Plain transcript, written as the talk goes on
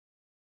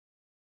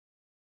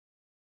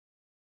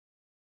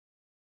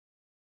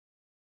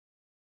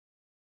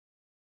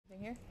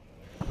Here.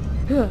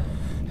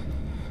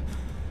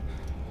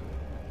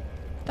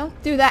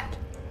 Don't do that.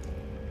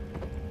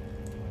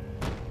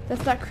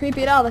 That's not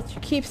creepy at all. That's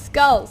your keep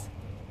skulls.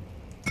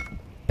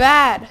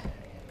 Bad.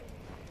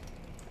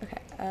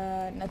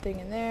 Okay, nothing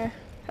in there.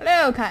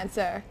 Hello, kind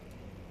sir.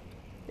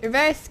 You're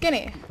very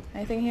skinny.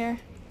 Anything here?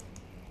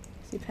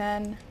 See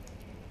pen.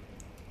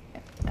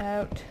 Get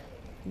out.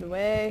 The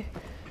way.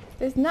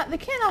 There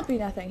cannot be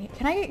nothing.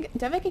 Can I get,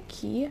 do I have like a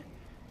key?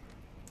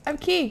 I have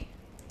a key.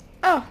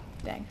 Oh,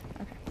 dang.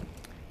 Okay.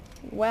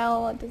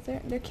 Well,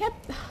 there can't,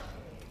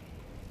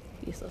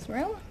 useless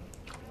room.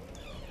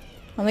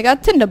 Only got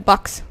a tinder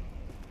box.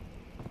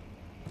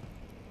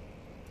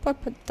 Poor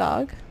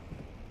dog.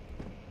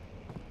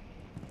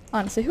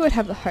 Honestly, who would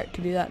have the heart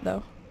to do that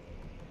though?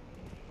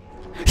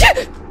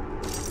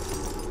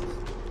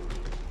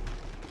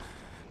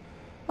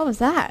 What was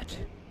that?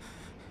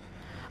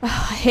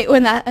 Oh, I hate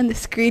when that and the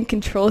screen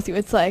controls you.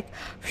 It's like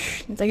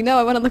no,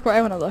 I want to look where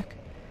I want to look.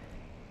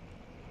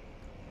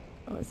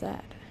 What was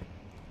that?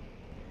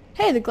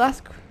 Hey, the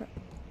glass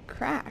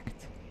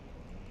cracked.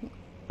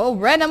 Oh,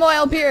 random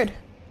oil appeared.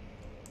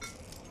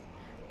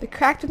 The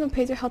cracked wooden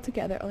plates are held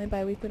together only by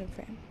a weak wooden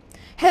frame.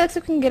 Hey, looks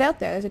like we can get out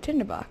there. There's a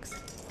tinderbox.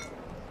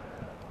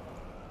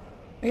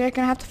 We're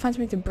gonna have to find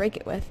something to break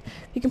it with.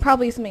 You can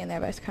probably use something in there,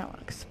 but I just kind of want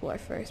to explore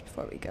first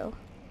before we go.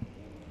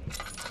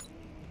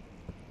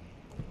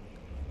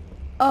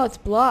 Oh, it's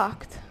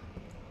blocked.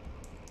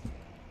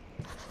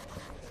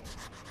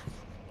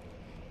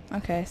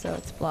 Okay, so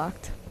it's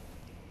blocked.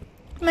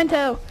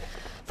 Memento!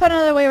 Found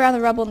another way around the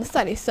rubble in the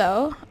study,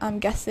 so I'm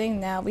guessing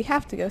now we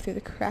have to go through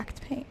the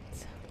cracked paint.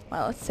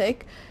 Well, let's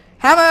take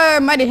hammer!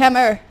 Mighty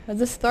hammer! Is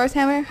this Thor's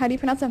hammer? How do you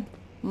pronounce him?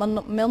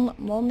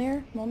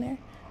 Mjolnir? Mjolnir?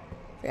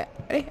 Forget.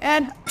 Ready?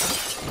 And...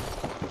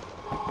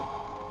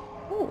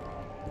 Ooh.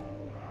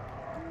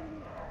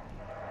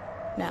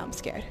 Now I'm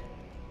scared.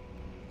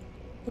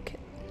 Okay.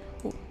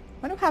 Ooh.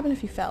 What would happen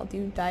if you fell? Do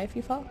you die if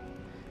you fall?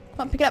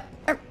 Come on, pick it up.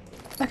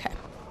 Okay.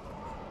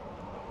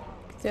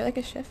 Is there like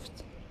a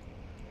shift?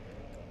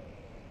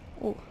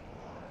 Ooh.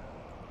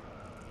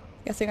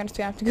 Guess you're just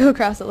gonna have to go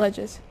across the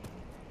ledges.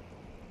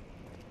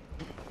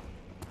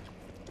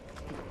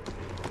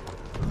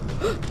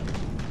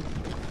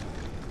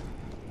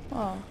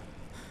 Oh,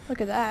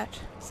 look at that.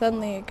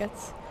 Suddenly it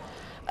gets...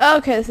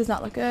 Okay, this does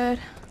not look good.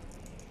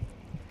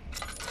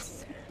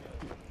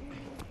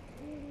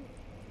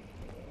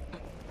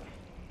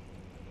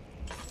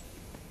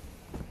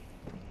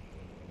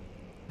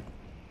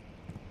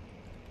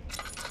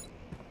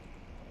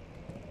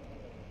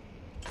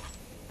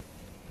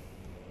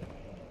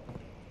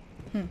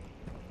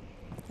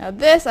 Now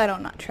this I do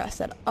not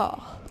trust at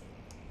all.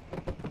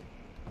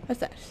 What's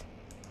that?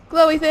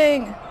 Glowy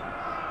thing!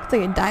 It's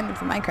like a diamond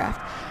from Minecraft.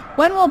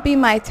 When will be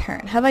my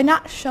turn? Have I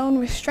not shown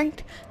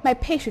restraint? My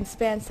patience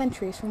spans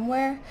centuries from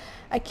where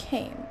I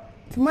came.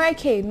 From where I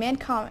came,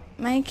 mankind...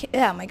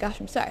 Oh my gosh,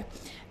 I'm sorry.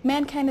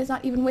 Mankind has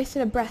not even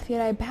wasted a breath,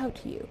 yet I bow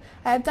to you.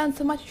 I have done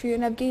so much for you,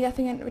 and I have gained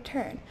nothing in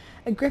return.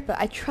 Agrippa,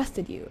 I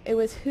trusted you. It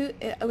was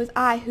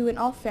I who, in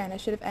all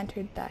fairness, should have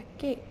entered that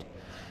gate.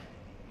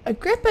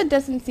 Agrippa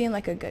doesn't seem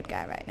like a good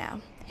guy right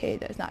now. He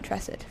does not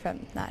trust it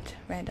from that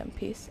random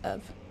piece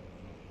of...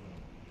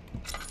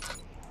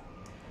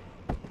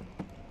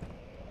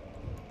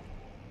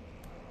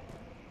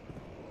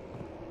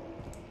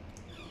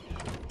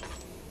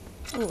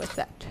 Ooh, what's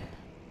that?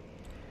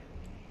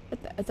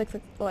 It's like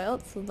oil.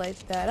 Let's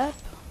light that up.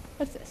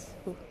 What's this?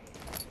 Ooh.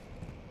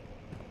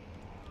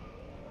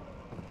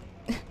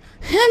 I'm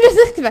just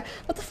thinking about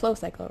what's a flow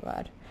cycle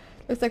rod?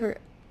 Looks like we're...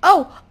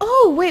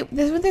 Oh, wait,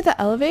 there's one thing,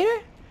 the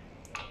elevator?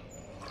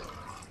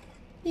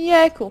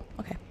 Yeah, cool.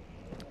 Okay.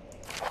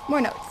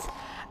 More notes.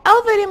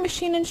 Elevator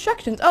machine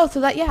instructions. Oh, so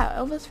that, yeah,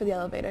 Elvis for the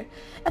elevator.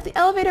 If the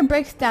elevator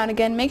breaks down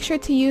again, make sure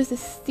to use the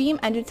steam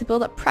engine to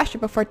build up pressure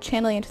before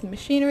channeling into the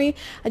machinery.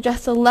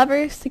 Adjust the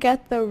levers to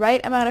get the right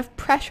amount of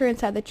pressure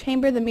inside the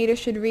chamber. The meter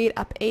should read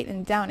up 8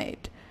 and down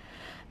 8.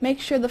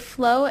 Make sure the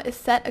flow is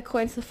set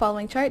according to the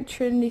following chart.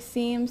 Trinity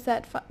steam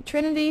set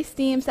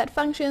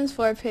functions,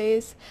 floor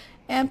phase,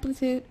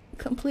 amplitude,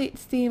 complete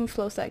steam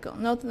flow cycle.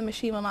 Note that the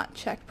machine will not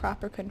check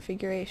proper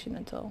configuration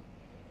until...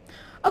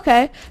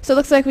 Okay, so it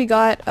looks like we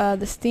got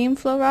the steam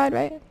flow rod,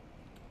 right?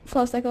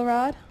 Flow cycle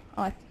rod.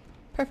 Oh,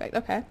 perfect,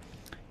 okay.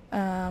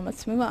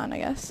 Let's move on, I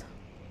guess.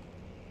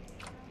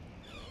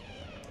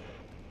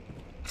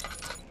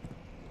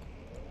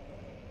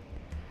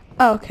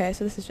 Oh, okay,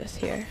 so this is just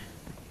here.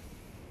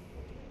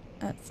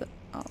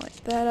 I'll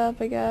light that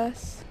up, I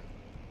guess.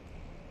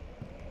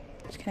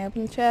 Can I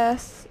open the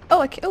chest?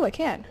 Oh, I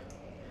can.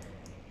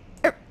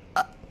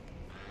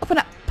 Open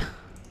up.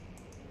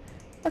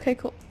 Okay,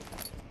 cool.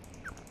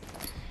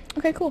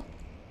 Okay, cool.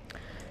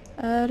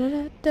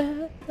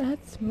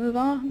 Let's move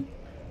on.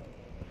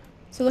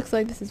 So it looks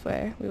like this is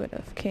where we would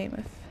have came if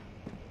it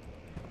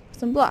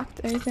wasn't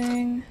blocked.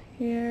 Anything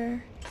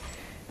here?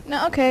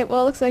 No, okay,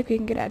 well it looks like we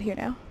can get out of here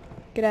now.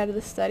 Get out of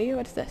the study.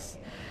 What's this?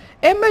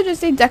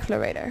 Emergency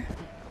declarator.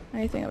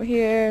 Anything over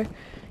here?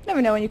 You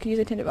never know when you can use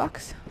a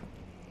tinderbox.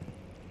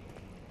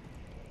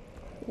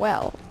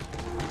 Well.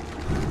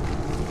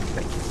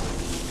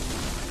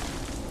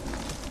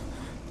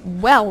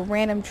 Well,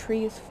 random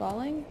trees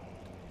falling.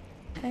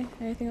 Okay,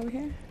 anything over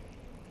here?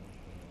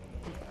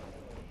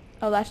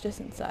 Oh, that's just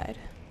inside.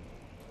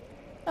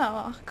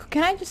 Oh,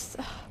 can I just...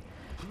 if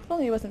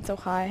only it wasn't so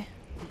high.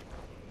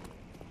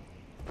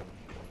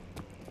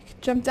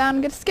 Jump down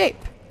and get escape.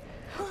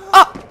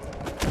 Oh!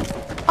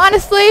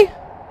 Honestly,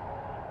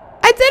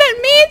 I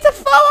didn't mean to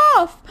fall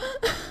off!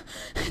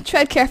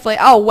 Tread carefully.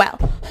 Oh, well.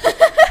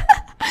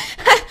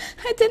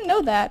 I didn't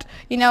know that.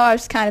 You know, I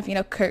was kind of, you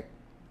know,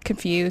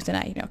 confused, and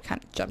I, you know,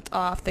 kind of jumped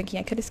off thinking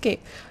I could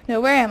escape.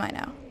 No, where am I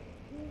now?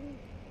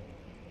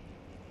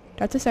 Do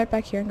I have to start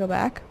back here and go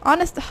back?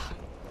 Honest...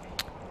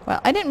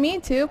 well, I didn't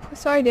mean to.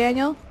 Sorry,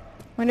 Daniel.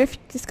 Wonder if you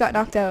just got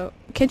knocked out.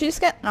 Can't you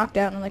just get knocked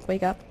out and, like,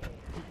 wake up?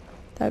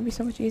 That would be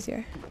so much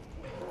easier.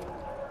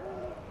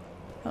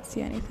 I don't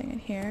see anything in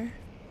here.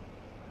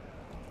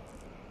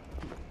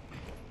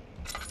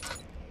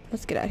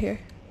 Let's get out of here.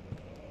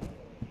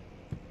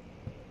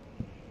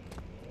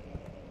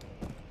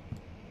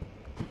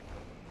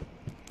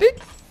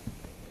 Boop.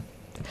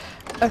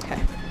 Okay.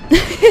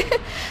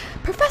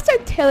 Professor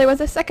Taylor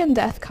was a second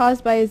death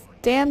caused by his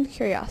damned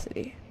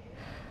curiosity.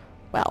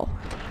 Well.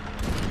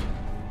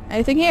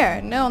 Anything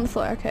here? No on the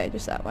floor. Okay,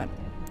 just that one.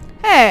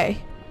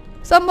 Hey!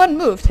 Someone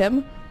moved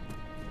him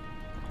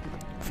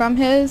from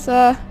his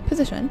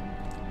position.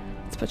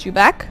 Let's put you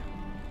back.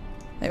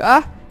 There you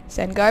are.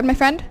 Stand guard, my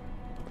friend.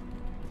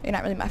 You're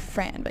not really my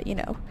friend, but you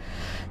know.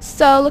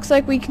 So, looks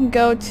like we can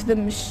go to the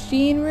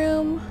machine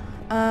room.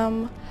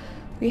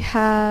 We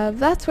have...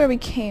 that's where we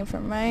came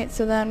from, right?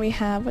 So then we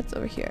have... what's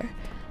over here?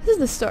 This is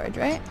the storage,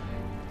 right?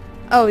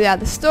 Oh, yeah,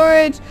 the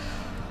storage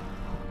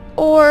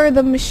or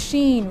the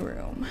machine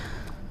room.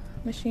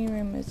 Machine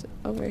room is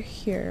over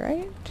here,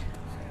 right?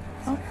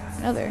 Oh,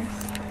 another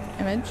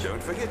image.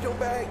 Don't forget your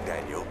bag,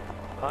 Daniel.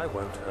 I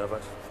won't,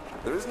 Herbert.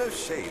 There is no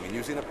shame in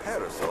using a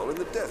parasol in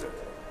the desert.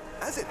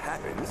 As it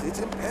happens, it's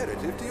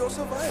imperative to your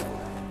survival.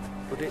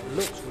 But it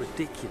looks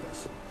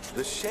ridiculous.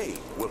 The shade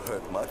will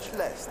hurt much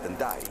less than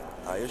dying,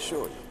 I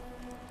assure you.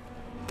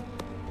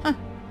 Huh.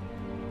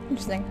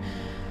 Interesting.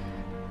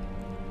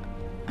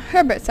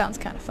 Herbert sounds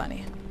kind of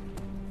funny.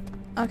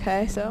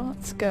 Okay, so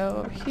let's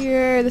go over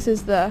here. This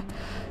is the...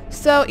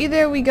 so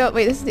either we go...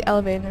 wait, this is the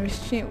elevator and the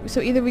machine...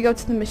 so either we go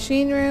to the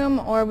machine room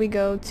or we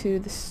go to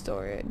the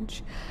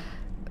storage.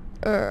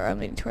 Or I'm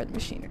leaning toward the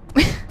machine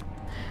room.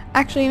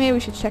 Actually, maybe we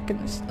should check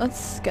in this...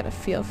 let's get a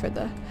feel for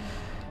the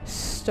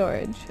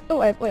storage.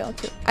 Oh, I have oil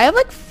too. I have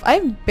like...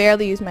 I've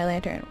barely used my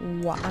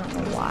lantern. Why? I don't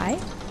know why.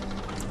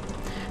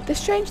 The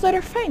strange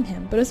letter frightened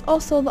him, but is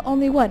also the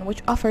only one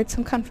which offered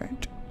some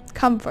comfort.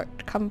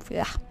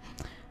 Yeah.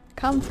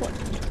 Comfort.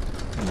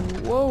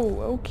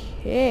 Whoa,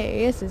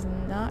 okay. This is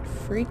not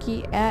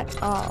freaky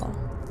at all.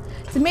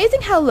 It's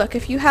amazing how, look,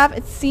 if you have,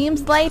 it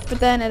seems light, but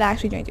then it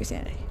actually drains your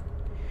sanity.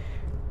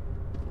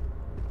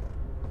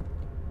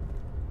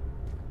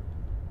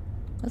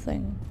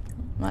 Nothing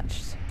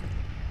much.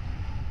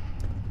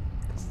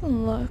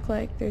 Doesn't look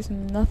like there's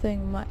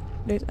nothing much,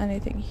 there's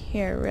anything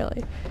here,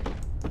 really.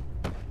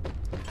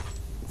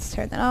 Let's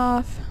turn that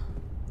off.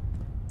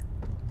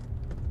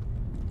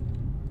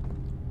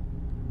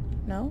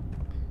 No?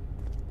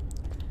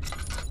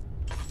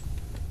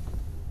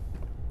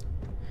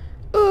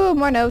 Ooh,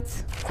 more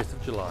notes. 5th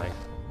of July,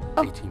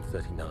 Oh.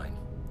 1839.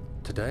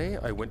 Today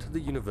I went to the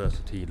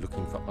university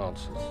looking for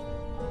answers.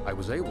 I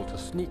was able to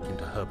sneak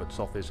into Herbert's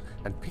office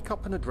and pick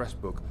up an address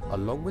book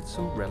along with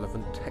some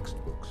relevant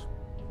textbooks.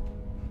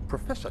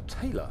 Professor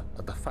Taylor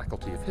at the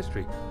Faculty of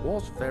History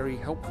was very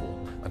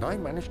helpful, and I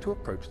managed to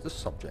approach the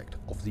subject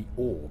of the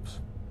orbs.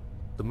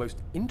 The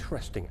most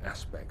interesting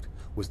aspect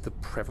was the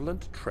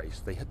prevalent trace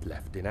they had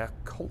left in our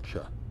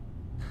culture.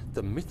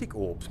 The mythic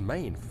orbs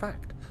may, in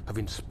fact, have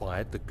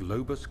inspired the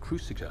globus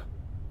cruciger,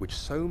 which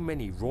so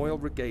many royal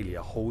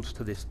regalia holds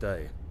to this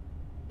day.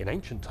 In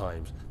ancient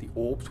times, the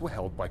orbs were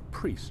held by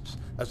priests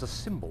as a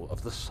symbol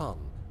of the sun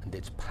and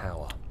its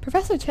power.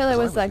 Professor Taylor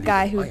was that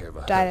guy who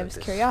died of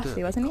his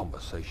curiosity, wasn't he?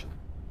 Conversation.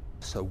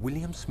 Sir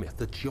William Smith,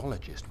 the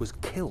geologist, was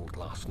killed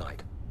last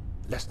night.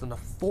 Less than a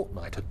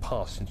fortnight had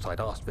passed since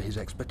I'd asked for his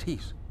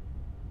expertise.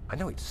 I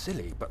know it's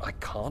silly, but I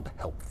can't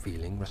help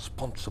feeling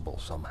responsible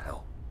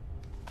somehow.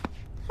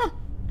 Huh.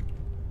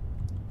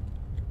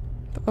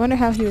 I wonder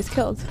how he was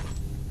killed.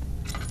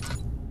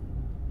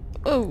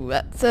 Oh,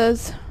 that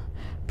says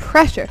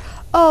pressure.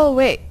 Oh,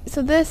 wait.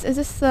 So this, is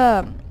this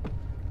the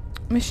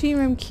machine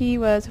room key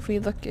was, if we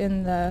look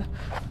in the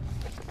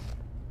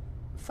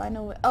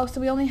final, oh, so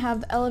we only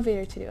have the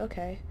elevator to do.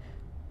 Okay.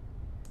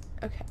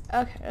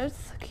 Okay,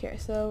 let's look here.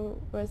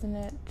 So, where's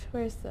my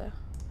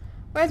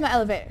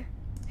elevator?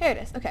 Here it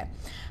is. Okay.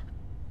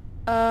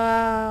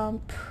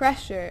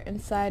 Pressure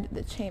inside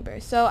the chamber.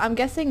 So I'm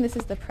guessing this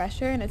is the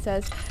pressure, and it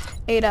says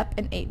 8 up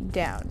and 8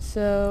 down.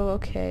 So,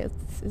 okay,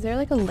 is there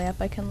like a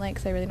lamp I can light?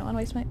 Because I really don't want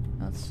to waste my...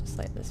 let's just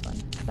light this one.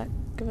 Is that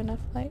give enough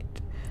light?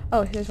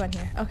 Oh, there's one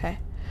here. Okay.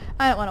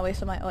 I don't want to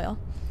waste all my oil.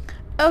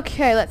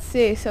 Okay, let's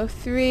see. So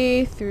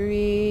 3...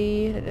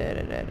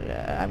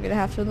 I'm going to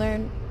have to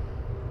learn...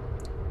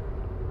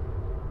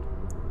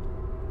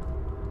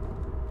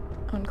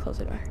 I'm going to close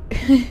the door.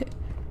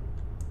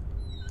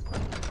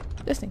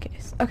 Just in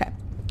case. Okay.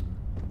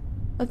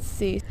 Let's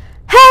see.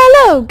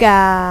 Hello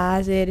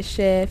guys, it is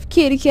Chef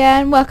Kittycat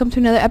and welcome to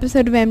another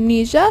episode of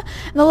Amnesia.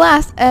 In the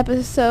last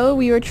episode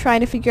we were trying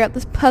to figure out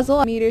this puzzle.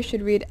 Our meter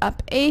should read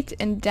up 8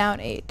 and down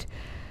 8.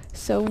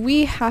 So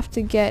we have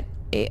to get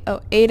 8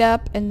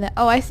 up and then,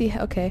 oh I see,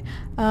 okay.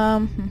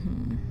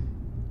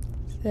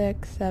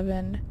 6,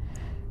 7,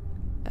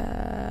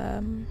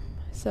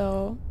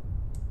 so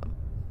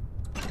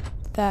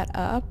that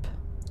up.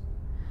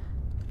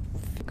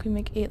 Can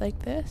we make 8 like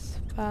this?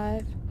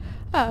 5.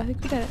 Oh, I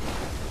think we did it.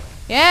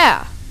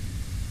 Yeah!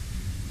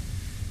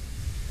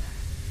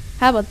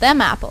 How about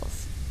them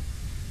apples?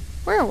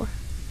 Where?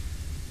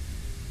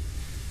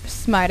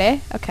 Smart, eh?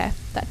 Okay,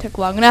 that took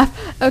long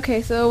enough.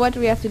 Okay, so what do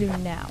we have to do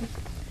now?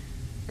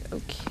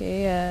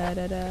 Okay,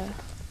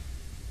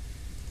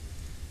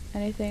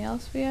 anything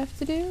else we have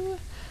to do?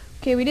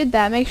 Okay, we did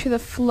that. Make sure the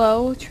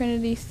flow,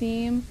 Trinity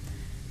theme.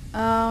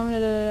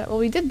 Well,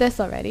 we did this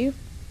already.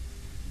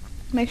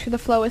 Make sure the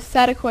flow is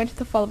set according to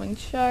the following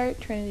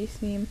chart. Trinity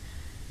theme.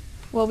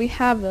 Well, we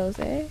have those,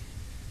 eh?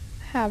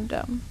 Have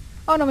them.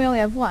 Oh, no, we only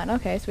have one.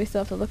 Okay, so we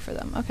still have to look for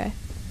them. Okay.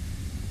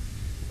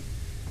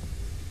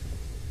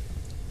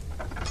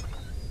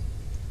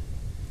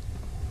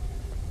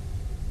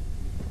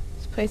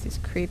 This place is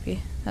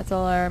creepy. That's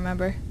all I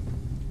remember.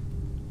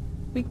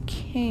 We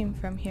came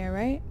from here,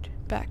 right?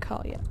 Back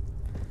hall, yeah.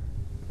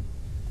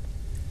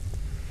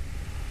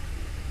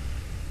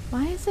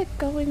 Why is it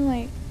going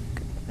like...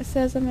 It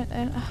says I'm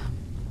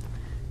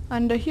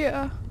under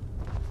here.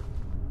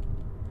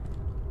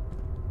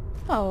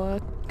 Oh,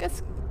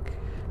 guess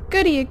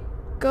goody, it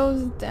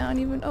goes down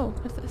even. Oh,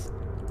 what's this?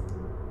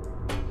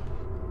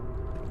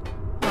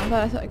 Oh,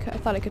 I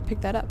thought I could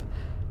pick that up.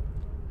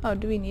 Oh,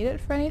 do we need it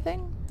for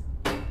anything?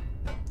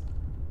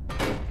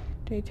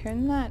 Do we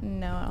turn that?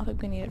 No, I don't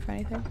think we need it for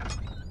anything.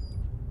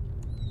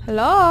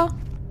 Hello?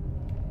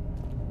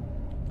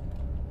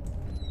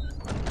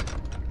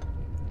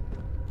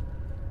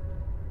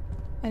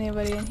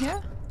 Anybody in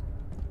here?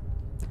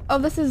 Oh,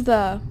 this is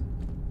the...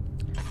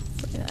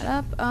 Putting that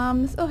up.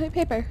 Oh, hey,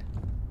 paper.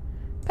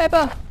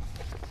 Paper!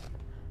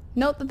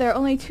 Note that there are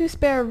only 2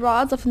 spare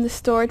rods left in the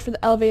storage for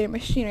the elevator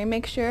machinery.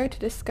 Make sure to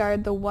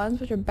discard the ones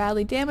which are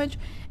badly damaged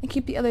and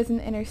keep the others in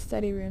the inner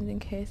study rooms in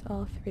case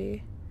all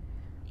 3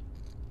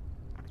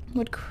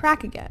 would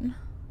crack again.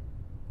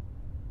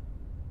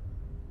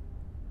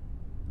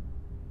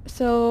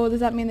 So, does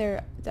that mean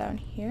they're down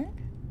here?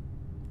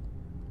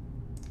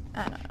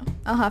 I don't know.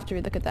 I'll have to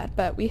relook at that.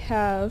 But we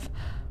have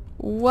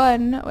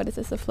one... What is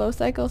this? A flow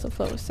cycle? So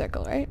flow is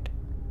circle, right?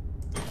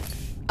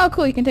 Oh,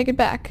 cool. You can take it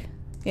back.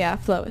 Yeah,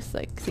 flow is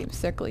like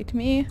seems circly to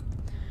me.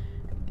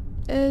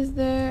 Is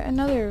there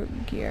another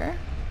gear?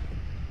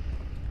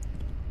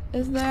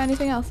 Is there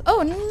anything else?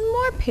 Oh,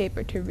 more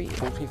paper to read.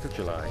 14th of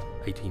July,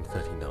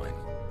 1839.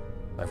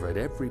 I've read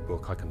every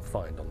book I can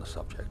find on the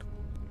subject.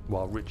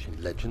 While rich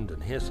in legend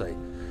and hearsay,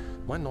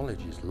 my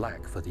knowledge is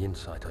lack for the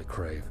insight I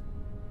crave.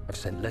 I've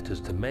sent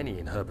letters to many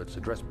in Herbert's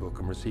address book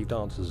and received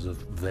answers of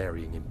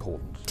varying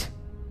importance.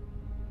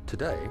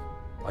 Today,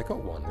 I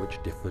got one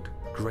which differed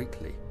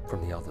greatly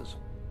from the others.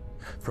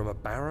 From a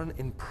baron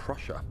in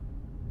Prussia.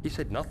 He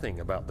said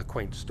nothing about the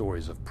quaint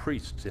stories of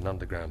priests in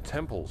underground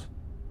temples.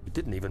 He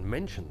didn't even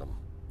mention them.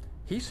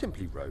 He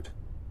simply wrote,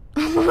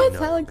 What's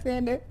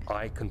Alexander?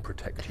 I can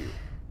protect you.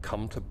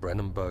 Come to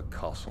Brennenburg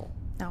Castle.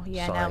 Oh,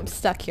 yeah, now I'm Signed,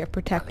 stuck here.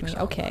 Protect me.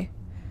 Alexander. Okay.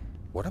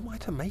 What am I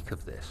to make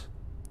of this?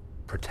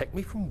 Protect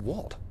me from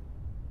what?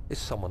 Is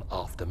someone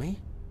after me?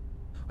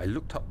 I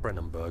looked up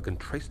Brennenburg and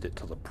traced it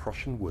to the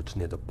Prussian woods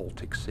near the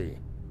Baltic Sea.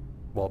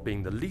 While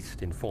being the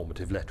least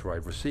informative letter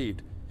I've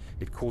received,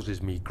 it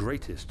causes me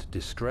greatest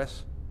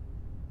distress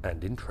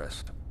and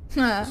interest.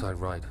 As I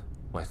write,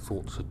 my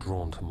thoughts are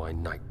drawn to my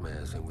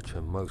nightmares in which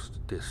a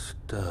most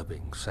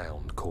disturbing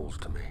sound calls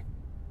to me.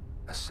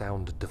 A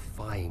sound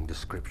defying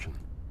description.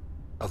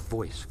 A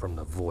voice from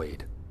the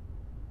void.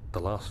 The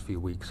last few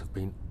weeks have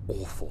been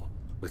awful,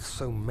 with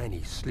so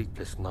many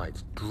sleepless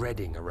nights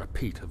dreading a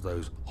repeat of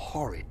those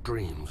horrid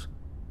dreams.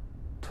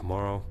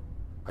 Tomorrow,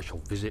 I shall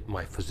visit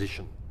my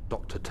physician,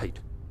 Dr. Tate,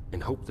 in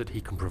hope that he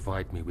can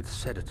provide me with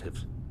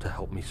sedatives to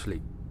help me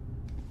sleep.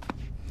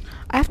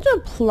 I have to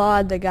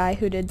applaud the guy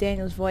who did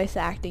Daniel's voice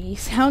acting. He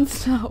sounds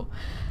so...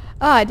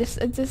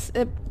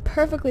 it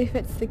perfectly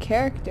fits the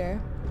character.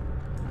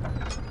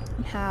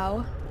 And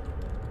how...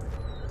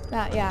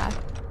 yeah.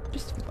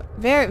 Just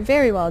very,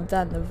 very well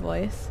done, the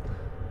voice.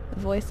 The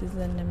voice is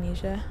in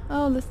Amnesia.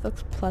 Oh, this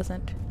looks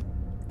pleasant.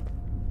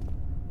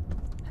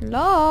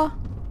 Hello?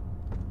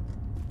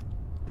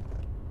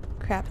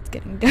 Crap, it's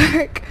getting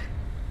dark.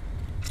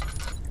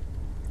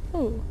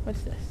 Ooh,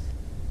 what's this?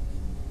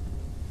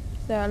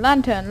 Is there a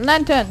lantern?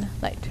 Lantern!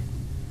 Light.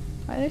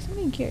 Why are there so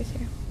many gears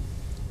here?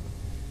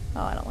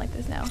 Oh, I don't like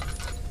this now.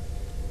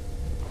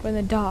 We're in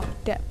the dark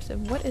depths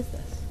of... What is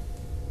this?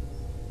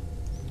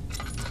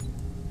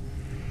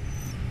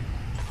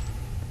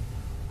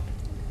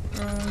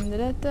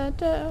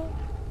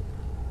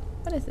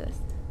 What is this?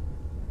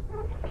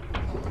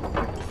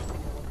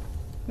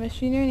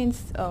 Machinery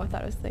needs... Oh, I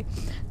thought it was like...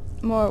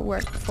 more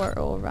work before it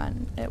will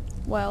run.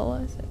 Well,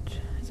 is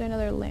there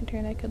another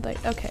lantern I could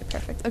light? Okay,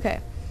 perfect. Okay.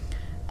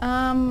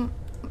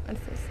 What's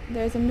this?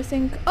 There's a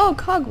missing... Oh,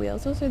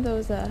 cogwheels. Those are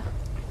those,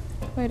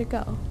 where to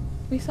go?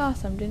 We saw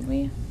some, didn't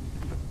we?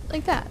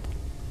 Like that.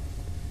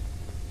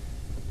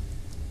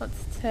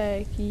 Let's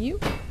take you.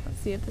 Let's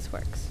see if this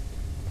works.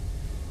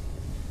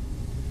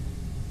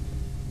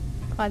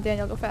 Come on,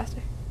 Daniel, go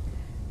faster.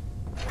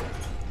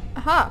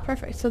 Aha,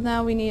 perfect. So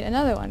now we need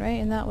another one,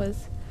 right? And that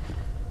was...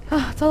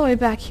 Oh, it's all the way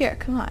back here.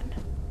 Come on.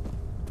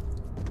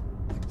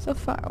 So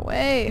far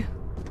away.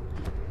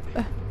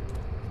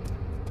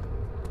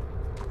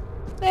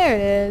 There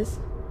it is.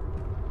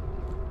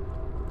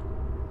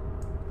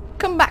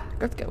 Come back.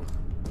 Let's go.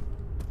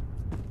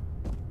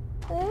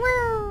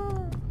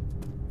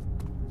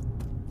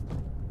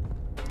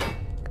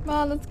 Come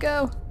on, let's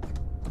go.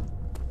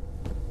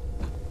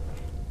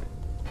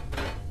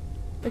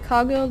 The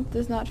cogwheel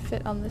does not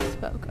fit on this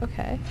spoke.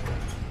 Okay.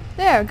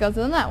 There it goes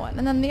on that one.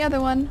 And then the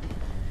other one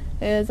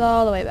is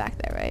all the way back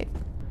there, right?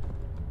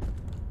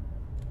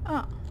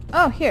 Oh.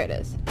 Oh, here it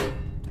is.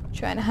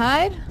 Trying to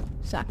hide?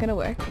 It's not gonna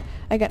work.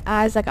 I got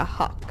eyes like a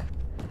hawk.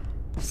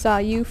 Saw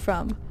you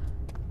from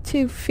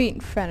 2 feet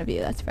in front of you,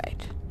 that's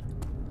right.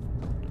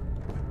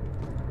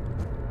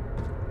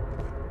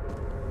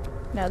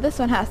 Now this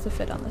one has to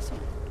fit on this one.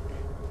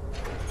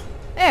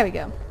 There we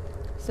go.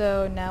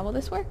 So now will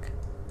this work?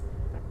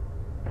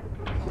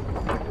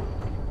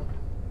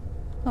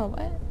 Oh,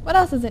 what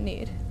else does it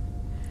need?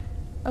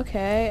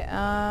 Okay,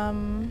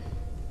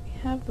 we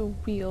have the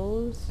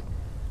wheels.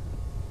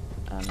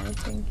 I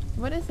think,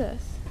 what is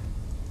this?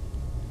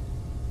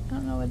 I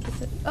don't know what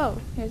this is. Oh,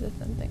 here's this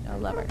thing, a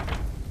lever.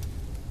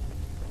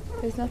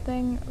 There's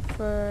nothing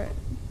for,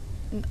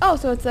 oh,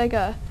 so it's like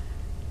a,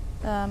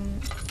 I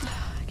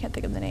can't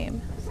think of the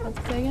name. So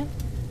let's say again.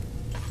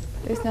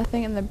 There's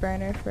nothing in the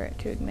burner for it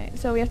to ignite.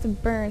 So we have to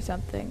burn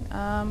something.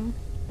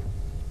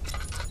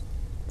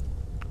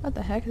 What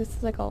the heck? This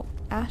is like all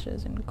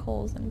ashes and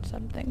coals and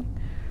something.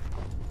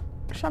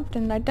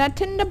 Something like that.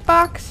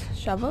 Tinderbox.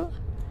 Shovel.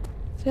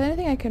 Is there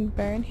anything I can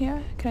burn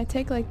here? Can I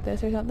take like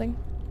this or something?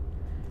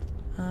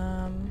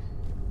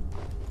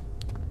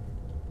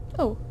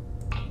 Oh.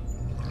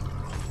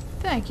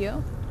 Thank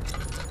you.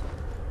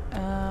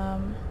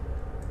 Can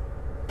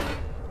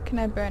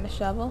I burn a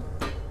shovel?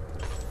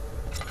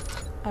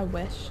 I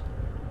wish.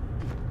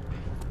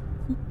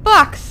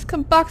 Box!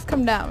 Box,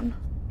 come down.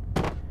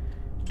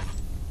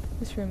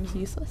 This room is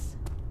useless.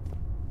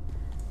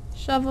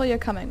 Shovel, you're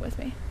coming with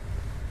me.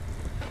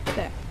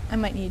 There. I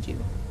might need you.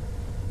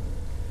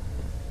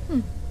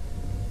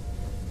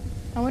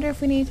 I wonder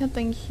if we need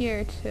something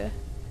here to...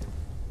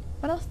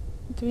 What else?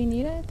 Do we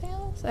need anything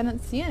else? I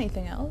don't see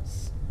anything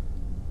else.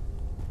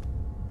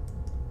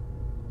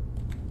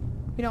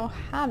 We don't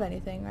have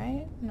anything,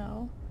 right?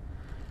 No.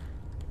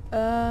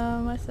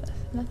 What's this?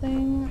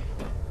 Nothing.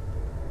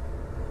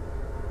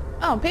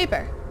 Oh,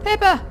 paper!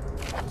 Paper!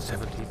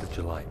 17th of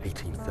July,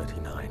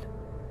 1839.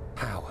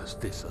 How has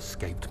this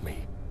escaped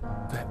me?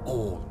 They're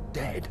all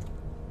dead.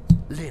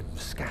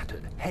 Limbs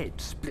scattered,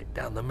 heads split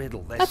down the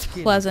middle, their That's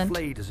skin pleasant.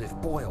 flayed as if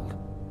boiled.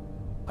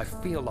 I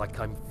feel like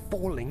I'm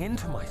falling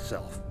into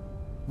myself.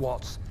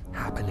 What's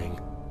happening?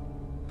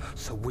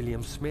 Sir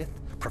William Smith,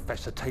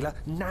 Professor Taylor,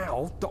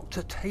 now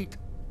Dr. Tate.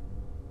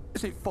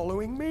 Is it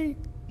following me?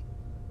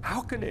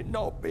 How can it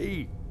not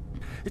be?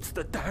 It's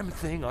the damn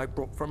thing I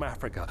brought from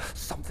Africa.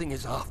 Something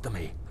is after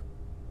me.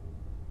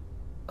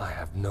 I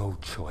have no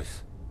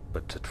choice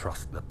but to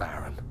trust the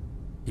Baron.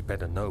 He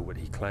better know what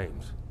he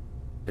claims.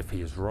 If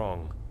he is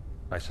wrong,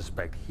 I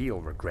suspect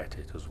he'll regret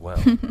it as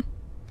well.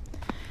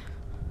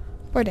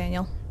 Poor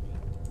Daniel.